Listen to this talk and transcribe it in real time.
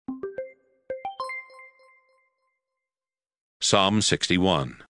Psalm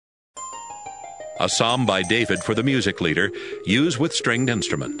 61. A psalm by David for the music leader, used with stringed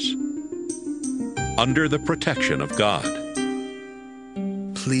instruments. Under the protection of God.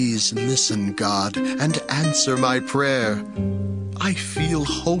 Please listen, God, and answer my prayer. I feel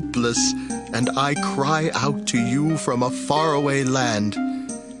hopeless, and I cry out to you from a faraway land.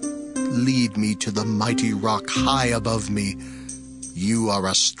 Lead me to the mighty rock high above me. You are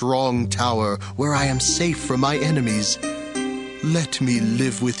a strong tower where I am safe from my enemies. Let me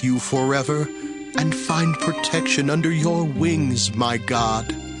live with you forever and find protection under your wings, my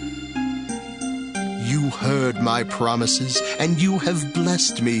God. You heard my promises, and you have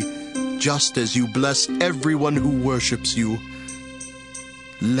blessed me, just as you bless everyone who worships you.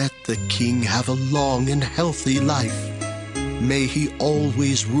 Let the king have a long and healthy life. May he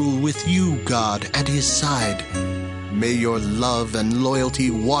always rule with you, God, at his side. May your love and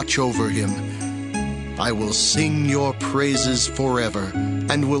loyalty watch over him. I will sing your praises forever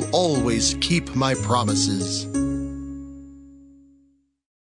and will always keep my promises.